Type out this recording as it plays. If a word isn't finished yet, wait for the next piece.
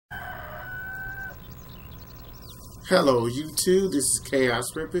Hello YouTube, this is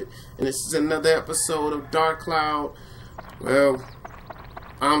Chaos Rippet, and this is another episode of Dark Cloud. Well,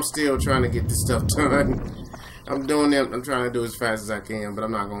 I'm still trying to get this stuff done. I'm doing it, I'm trying to do it as fast as I can, but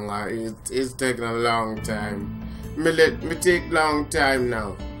I'm not gonna lie, it's taking a long time. Me take long time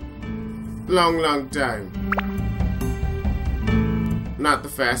now. Long time. Not the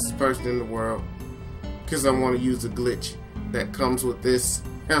fastest person in the world, because I want to use a glitch that comes with this.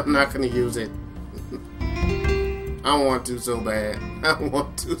 I'm not gonna use it. I want to so bad. I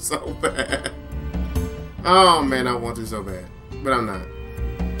want to so bad. Oh man, I want to so bad. But I'm not.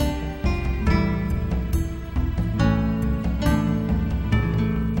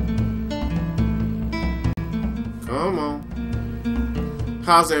 Come on.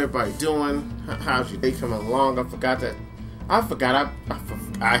 How's everybody doing? How's your day coming along? I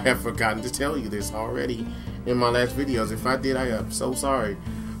have forgotten to tell you this already in my last videos. If I did, I am so sorry.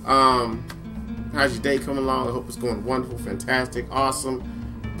 How's your day coming along? I hope it's going wonderful, fantastic, awesome,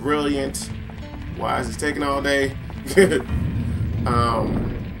 brilliant. Why is it taking all day?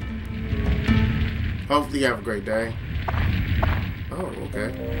 Hopefully you have a great day. Oh,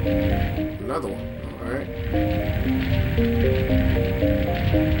 okay. Another one. Alright.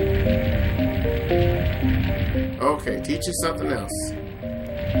 Okay, teach you something else.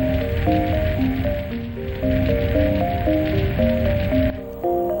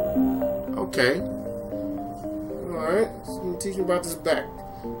 Okay. Alright. So I'm teaching about this back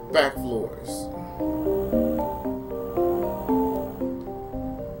floors.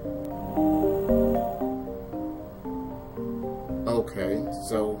 Okay,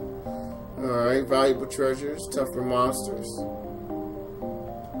 so alright, valuable treasures, tougher monsters.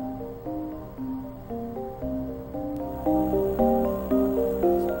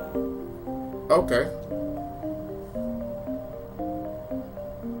 Okay.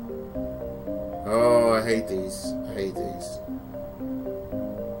 Oh, I hate these. I hate these.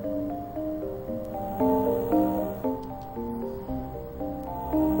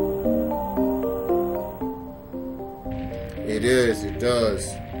 It is, it does.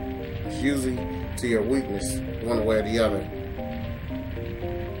 It's usually to your weakness, one way or the other.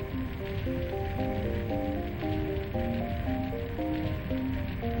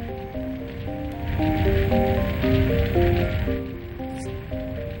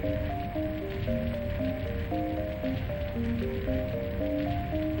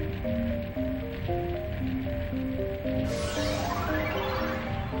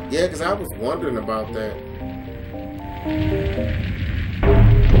 Yeah, because I was wondering about that. Oh,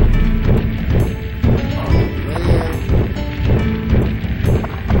 man.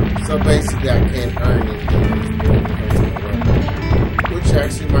 So basically, I can't earn anything, which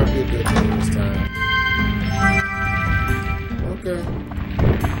actually might be a good thing this time. Okay.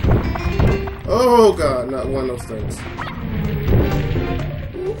 Oh, God, not one of those things.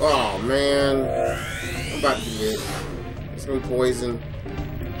 Oh, man. I'm about to get hit. It's going to be poison.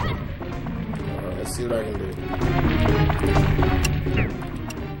 Let's see what I can do.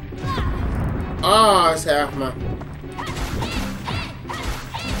 Ah, it's half my.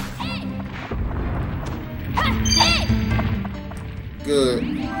 Good.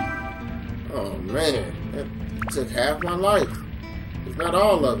 Oh man, that took half my life. If not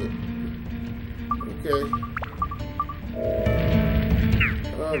all of it. Okay.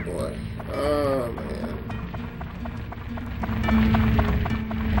 Oh boy. Oh man.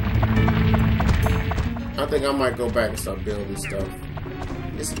 I think I might go back and start building stuff.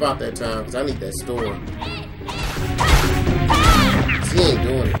 It's about that time, because I need that store. She ain't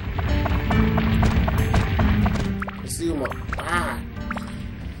doing it. Let's see what my...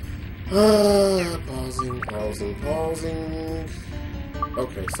 pausing.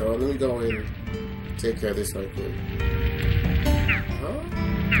 Okay, so let me go ahead and take care of this right quick. Huh?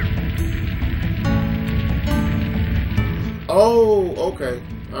 Oh, okay.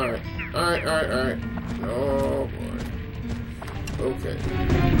 Alright. Oh boy. Okay.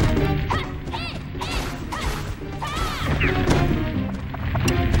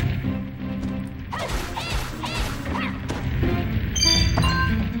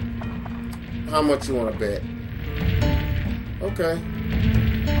 How much you want to bet? Okay.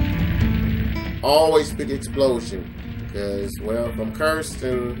 Always pick explosion. Because, well, if I'm cursed,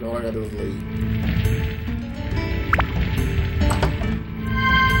 then all I gotta do is leave.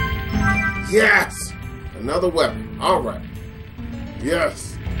 Yes! Another weapon. Alright.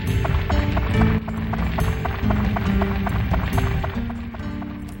 Yes!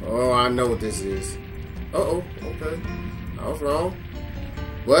 Oh, I know what this is. Uh-oh. Okay. I was wrong.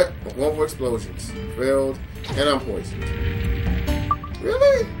 But, one more explosions. Failed. And I'm poisoned.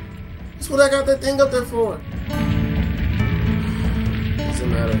 Really? That's what I got that thing up there for.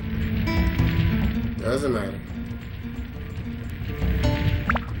 Doesn't matter. Doesn't matter.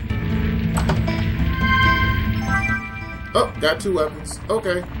 Oh, got 2 weapons.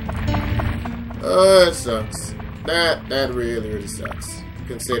 Okay. It sucks. That really sucks.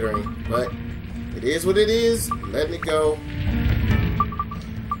 Considering. But it is what it is. Letting it go.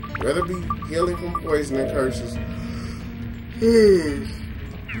 Rather be healing from poison and curses.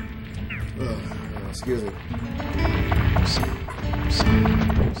 Oh, excuse me.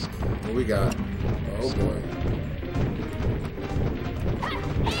 What we got? Oh boy.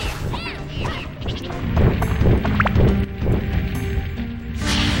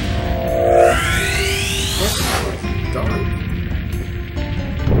 What? Dark.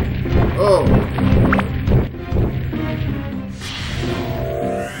 Oh.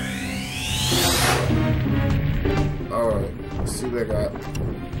 Alright. Let's see what I got.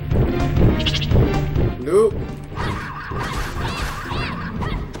 Nope.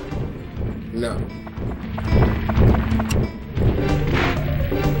 No.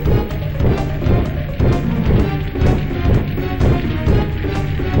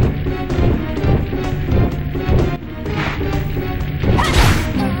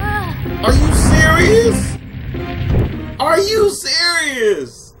 Are you serious? Are you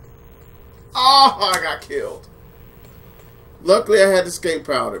serious? Oh, I got killed. Luckily, I had escape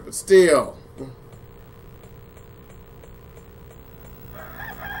powder, but still.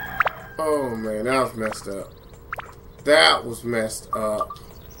 Oh man, that was messed up. That was messed up.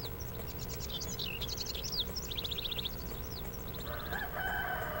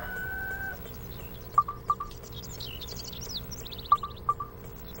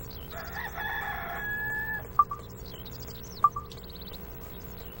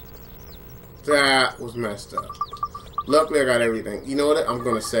 That was messed up. Luckily, I got everything. You know what? I'm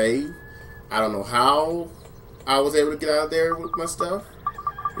gonna save. I don't know how I was able to get out of there with my stuff.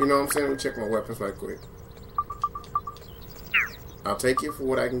 You know what I'm saying? Let me check my weapons right quick. I'll take it for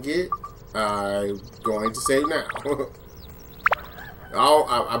what I can get. I'm going to save now.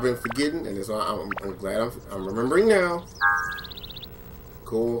 I've been forgetting, and so I'm glad I'm remembering now.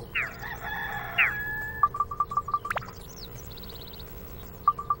 Cool.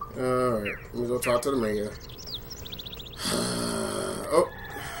 Alright, let me go talk to the mayor. Oh.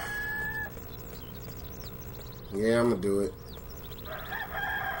 Yeah, I'm gonna do it.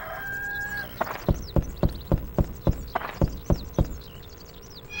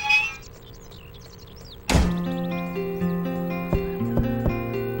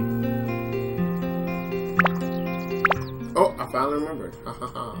 Oh, I finally remembered.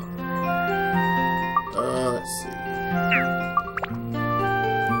 Let's see.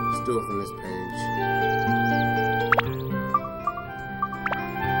 Let's do it from this page.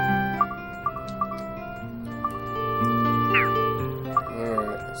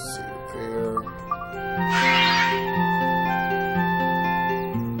 Alright, let's see. There.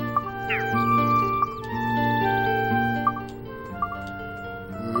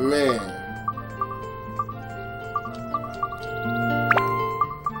 Man.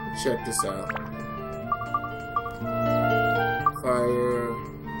 Check this out. Fire.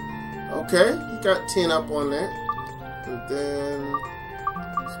 Okay, you got 10 up on that. And then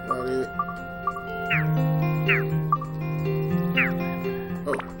that's about it.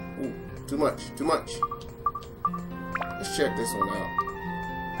 Oh, ooh, too much, too much. Let's check this one out.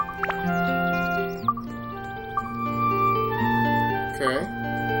 Okay.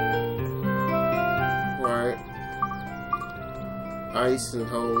 Right. Ice and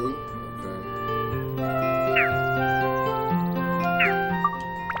holy. Okay.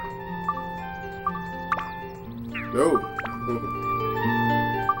 No.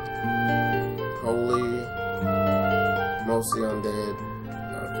 Holy. Mostly undead.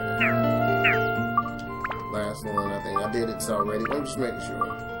 Okay. Last one. I think I did it already. I'm just making sure.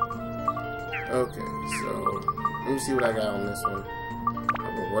 Okay, so let me see what I got on this one.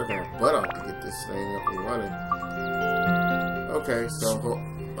 I've been working my butt off to get this thing up and running. Okay, so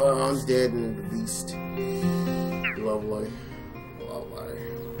undead and the beast. Lovely. Lovely.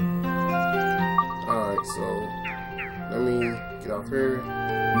 Alright, so let me get off here.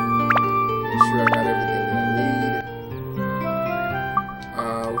 Make sure I got everything that I need.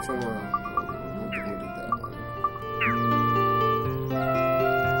 Which one? Let me do that one.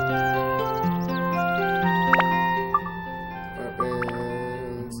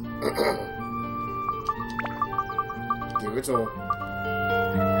 Weapons. Give it to him.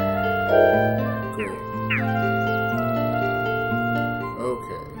 Cool.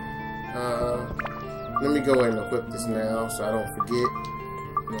 Okay. Let me go ahead and equip this now so I don't forget.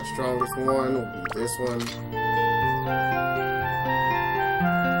 My strongest one will be this one.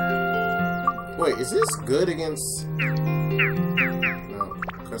 Wait, is this good against... No,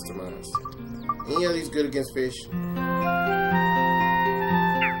 customized. Any of these good against fish? No.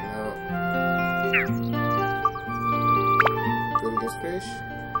 Good against fish?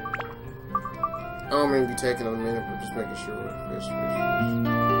 I don't mean to be taking a minute, but just making sure. Fish.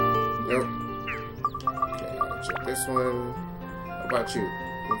 Nope. Okay, I'll check this one. How about you?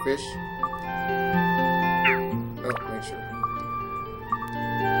 Any fish? Nope, make sure.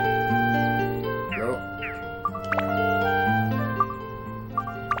 Nope.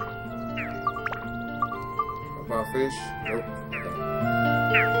 How about fish? Nope.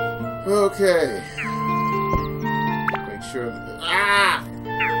 Okay. Make sure that... Ah!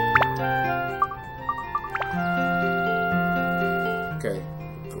 Okay,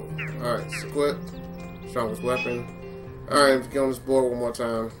 cool. Alright, squid. Strongest weapon. Alright, let's get on this board one more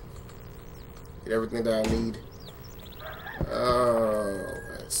time. Get everything that I need. Oh,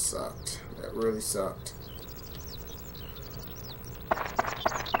 that sucked. That really sucked.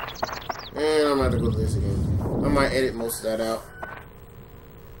 And I'm gonna have to go to this again. I might edit most of that out.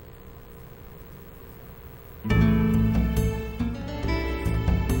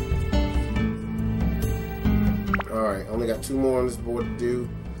 Alright, only got 2 more on this board to do.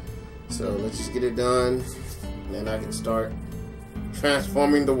 So let's just get it done. And then I can start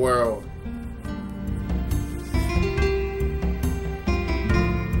transforming the world.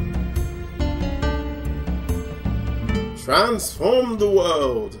 Transform the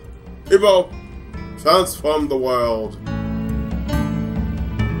world. Evo, transform the world.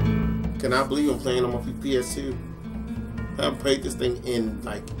 Can I believe I'm playing on my PS2? I haven't played this thing in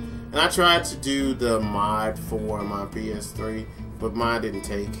like... And I tried to do the mod for my PS3, but mine didn't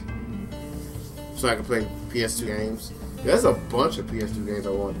take. So I could play PS2 games. There's a bunch of PS2 games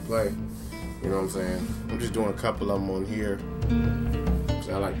I wanted to play. You know what I'm saying? I'm just doing a couple of them on here.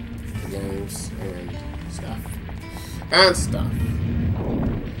 So I like the games and stuff.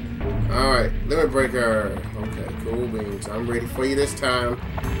 Alright, limit breaker. Okay, cool beans. I'm ready for you this time.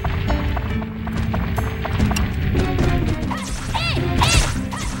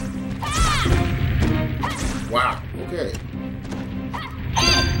 Wow, okay.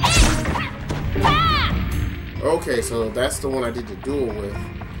 Okay, so that's the one I did the duel with.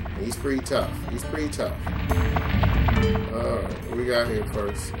 He's pretty tough. Alright, what we got here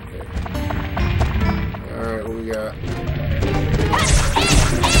first? Okay. Alright, what we got?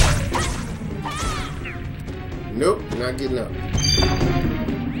 Nope, not getting up.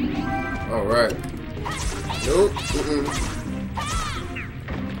 Alright. Nope.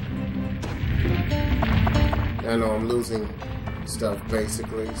 I know I'm losing stuff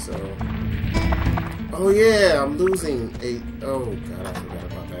basically, so. Oh yeah, I'm losing a. Oh god, I forgot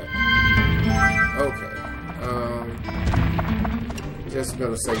about that. Okay. Just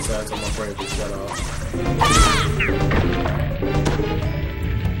gonna say sorry so my brain can shut off.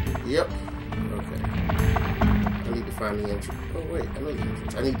 Yep. Okay. I need to find the entrance. Oh wait, I know the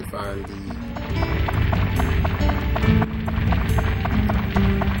entrance. I need to find the.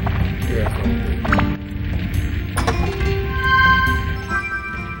 Yeah.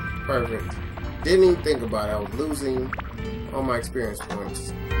 Perfect. Didn't even think about it. I was losing all my experience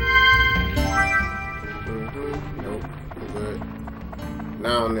points. Nope. I'm good.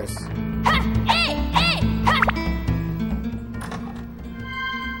 Now on this.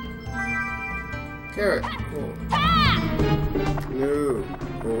 Carrot. Cool. No.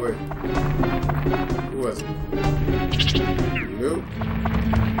 Go away. Who was it? Nope.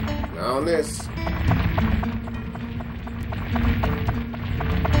 Now on this.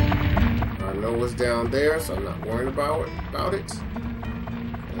 I know what's down there, so I'm not worrying about it.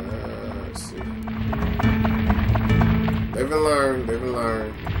 Let's see. Live and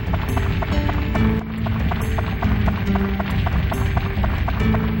learn.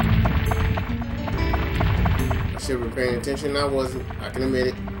 I should have been paying attention. I wasn't. I can admit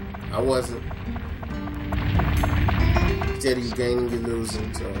it. I wasn't. Instead of you gaining, you're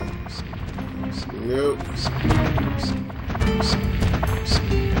losing. So, nope.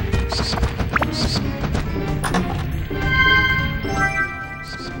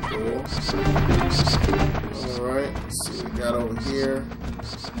 Cool. Alright, let's see what we got over here.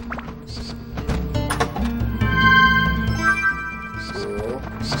 Cool.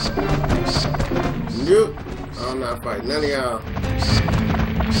 Nope. I'm not fighting none of y'all.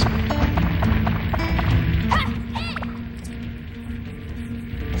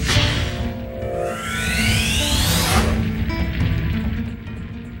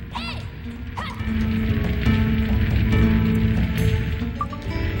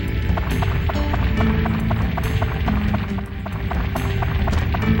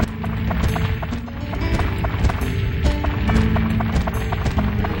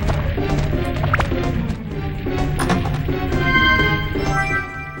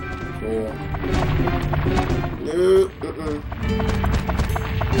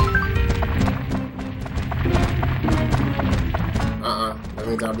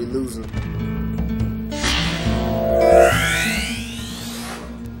 be losing.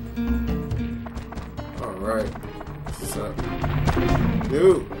 Alright. What's up?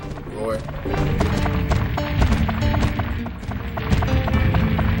 Dude, boy.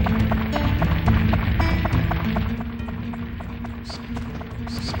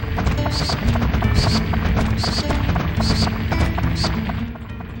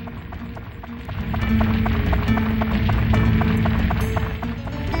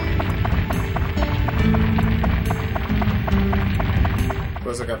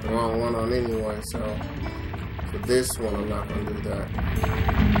 Plus, I got the wrong one on anyway, so for this one, I'm not gonna do that.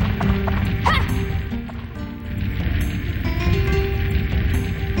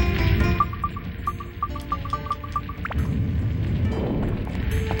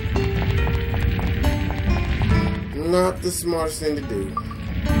 Not the smartest thing to do.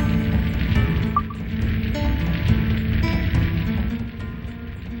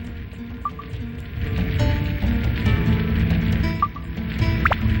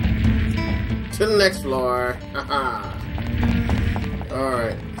 To the next floor. Haha.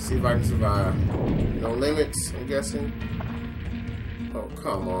 Alright, see if I can survive. No limits, I'm guessing. Oh,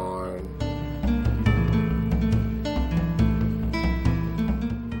 come on.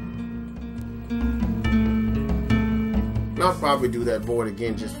 I'll probably do that board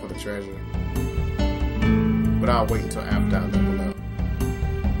again just for the treasure. But I'll wait until after I level up.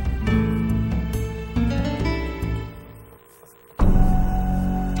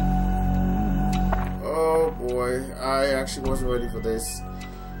 Oh boy, I actually wasn't ready for this.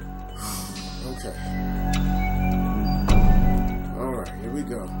 Okay. Alright, here we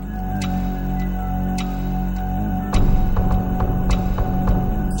go.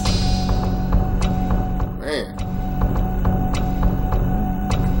 Man.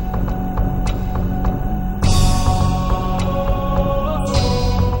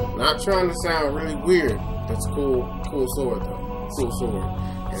 Not trying to sound really weird. That's cool sword though. Cool sword.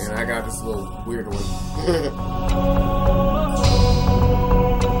 And I got this little weird one.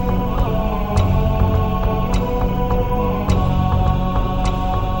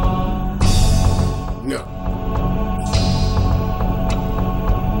 No.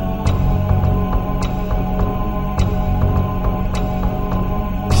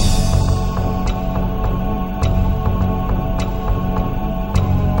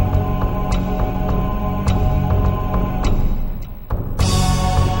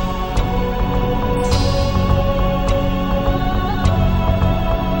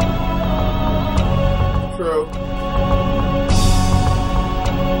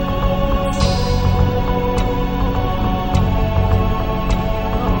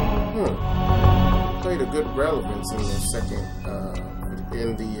 Played a good relevance in the second,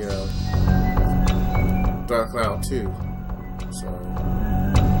 in the Dark Cloud 2. So,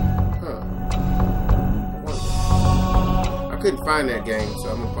 I couldn't find that game, so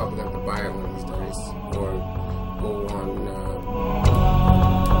I'm probably gonna have to buy it one of these days, or go on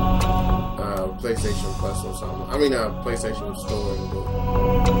PlayStation Plus or something. I mean, PlayStation Store and do it.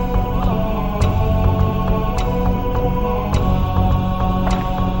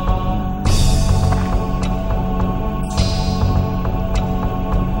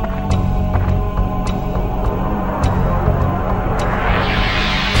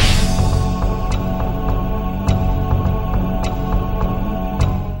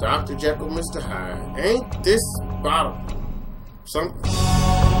 Dr. Jekyll, Mr. Hyde. Ain't this bottle something?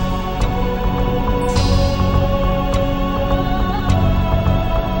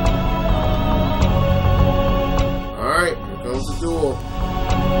 Alright, here comes the duel.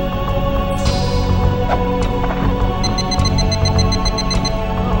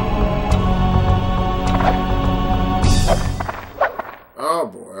 Oh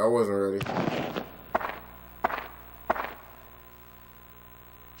boy, I wasn't ready.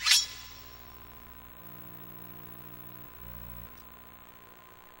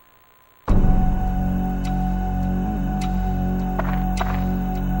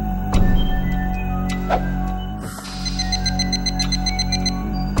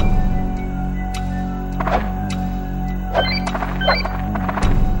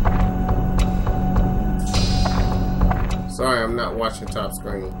 Sorry, I'm not watching top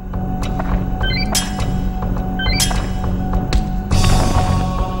screen.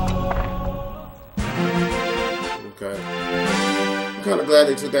 Okay. I'm kind of glad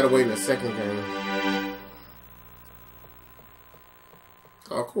they took that away in the second game.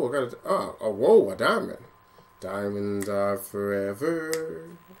 Oh, cool. I got whoa, a diamond. Diamonds are forever.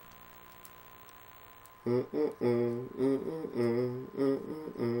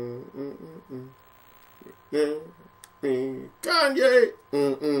 Yeah. me, Kanye.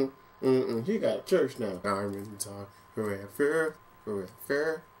 He got a church now. Diamonds are forever,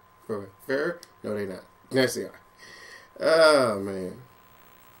 forever, forever. No, they not. Yes, they are. Oh, man.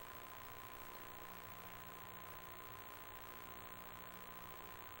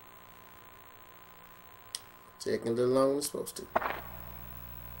 Taking a little longer than it's supposed to.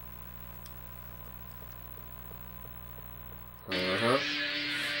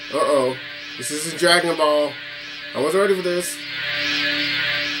 Uh-oh. This isn't Dragon Ball. I wasn't ready for this.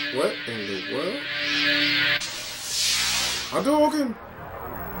 What in the world? Hadouken!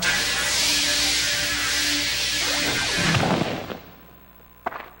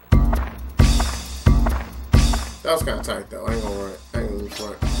 That was kind of tight, though. I ain't gonna run it. I ain't gonna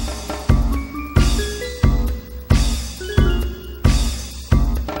front.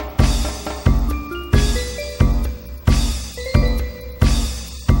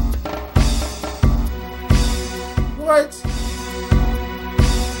 What?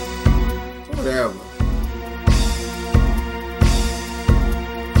 Whatever.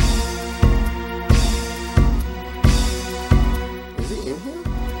 Is he in here?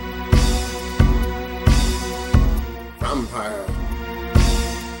 Vampire.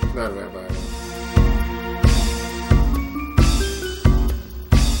 It's not a vampire.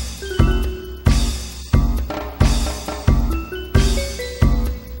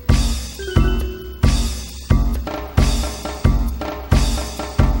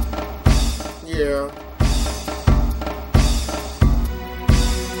 Yeah.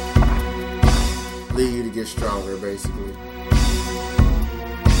 Lead you to get stronger, basically.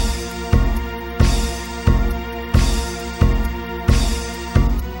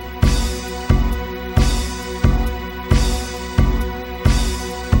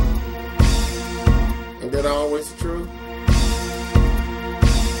 Ain't that always true?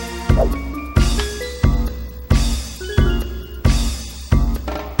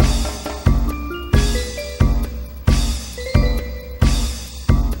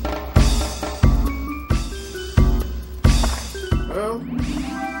 Well,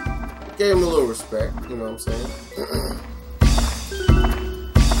 gave him a little respect, you know what I'm saying?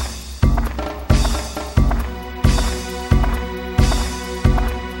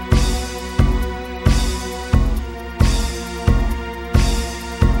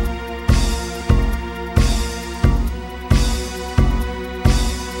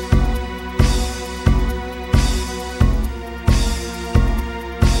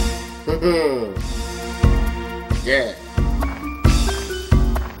 Yeah.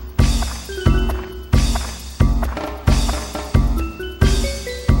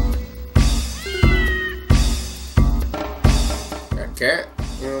 That cat,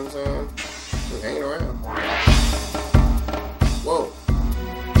 you know what I'm saying? Just hanging around. Whoa.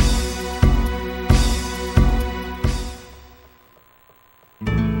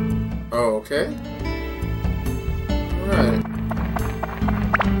 Oh, okay. Alright.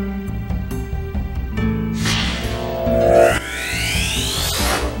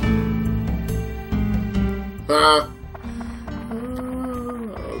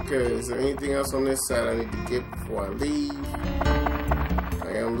 Okay, is there anything else on this side I need to get before I leave?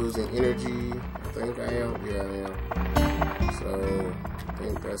 I am losing energy. I think I am. Yeah, I am. So, I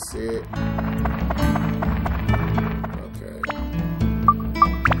think that's it. Okay.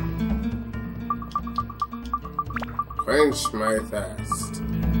 Quench my thirst.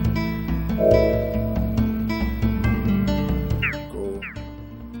 Cool.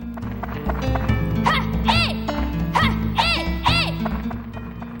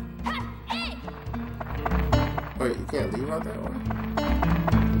 Wait, you can't leave out that way?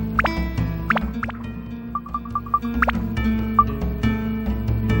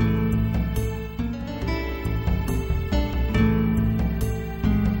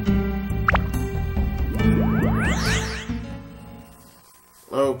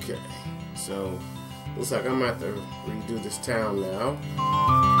 Okay, so looks like I'm gonna have to redo this town now.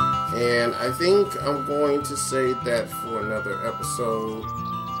 And I think I'm going to save that for another episode.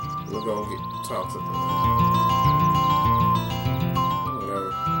 We're gonna talk to them.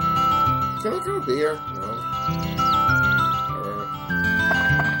 Whatever. Can I go beer? No. Alright.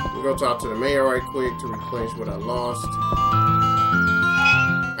 We're gonna talk to the mayor right quick to replenish what I lost.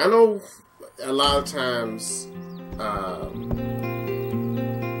 I know a lot of times,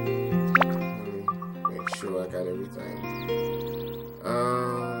 make sure I got everything.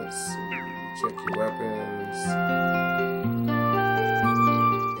 Let's see. Check your weapons.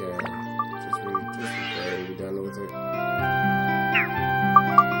 Yeah, just prepare to be done with it.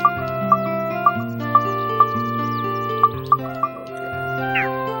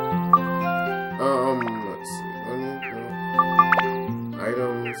 Okay. Let's see.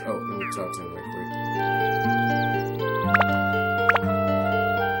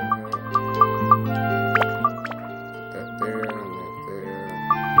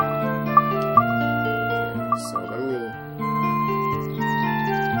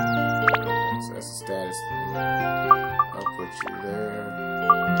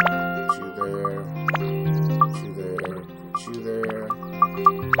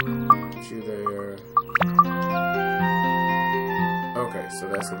 So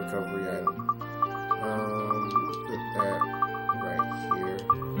that's a recovery item. Put that right here.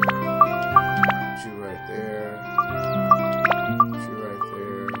 Put you right there. Put you right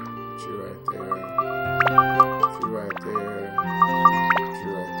there. Put you right there. Put you right there. Put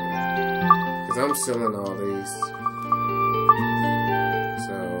you right there. Because I'm selling all these.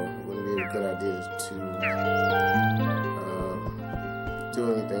 So it wouldn't be a good idea to do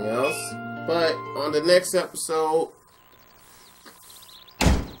anything else. But on the next episode,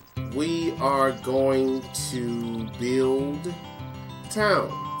 we are going to build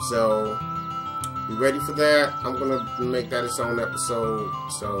town. So be ready for that. I'm gonna make that its own episode.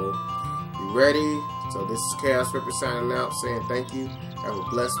 So be ready. So this is Chaos Ripper signing out, saying thank you. Have a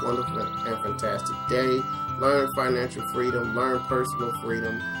blessed, wonderful, and fantastic day. Learn financial freedom. Learn personal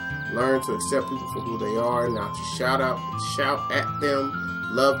freedom. Learn to accept people for who they are, not to shout at them,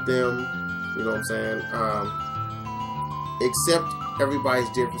 love them. You know what I'm saying? Accept everybody's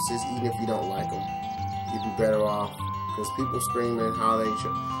differences, even if you don't like them. You'd be better off, because people scream and holler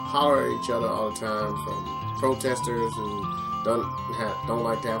at each other all the time, from protesters who don't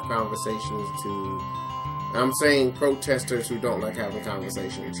like to have conversations to, I'm saying protesters who don't like having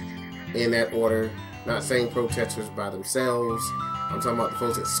conversations in that order. Not saying protesters by themselves. I'm talking about the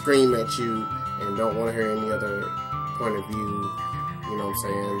folks that scream at you and don't want to hear any other point of view. You know what I'm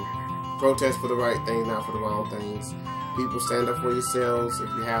saying? Protest for the right things, not for the wrong things. People, stand up for yourselves if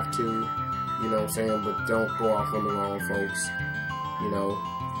you have to. You know what I'm saying? But don't go off on the wrong folks. You know?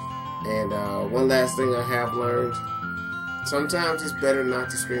 And one last thing I have learned. Sometimes it's better not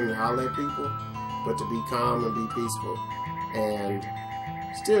to scream and holler at people, but to be calm and be peaceful. And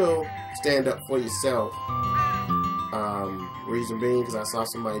still stand up for yourself. Reason being, because I saw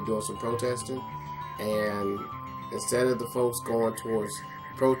somebody doing some protesting, and instead of the folks going towards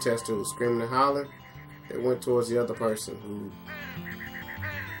the protester who was screaming and hollering, they went towards the other person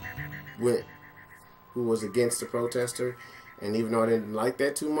who was against the protester. And even though I didn't like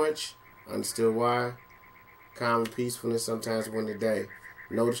that too much, I understood why. Calm and peacefulness sometimes win the day.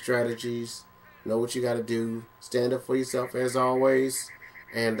 Know the strategies. Know what you got to do. Stand up for yourself as always.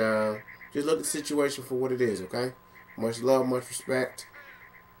 And just look at the situation for what it is, okay? Much love, much respect.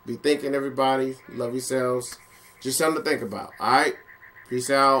 Be thinking, everybody. Love yourselves. Just something to think about, alright? Peace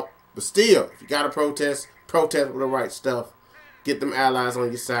out. But still, if you got to protest with the right stuff. Get them allies on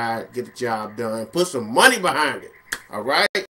your side. Get the job done. Put some money behind it, alright?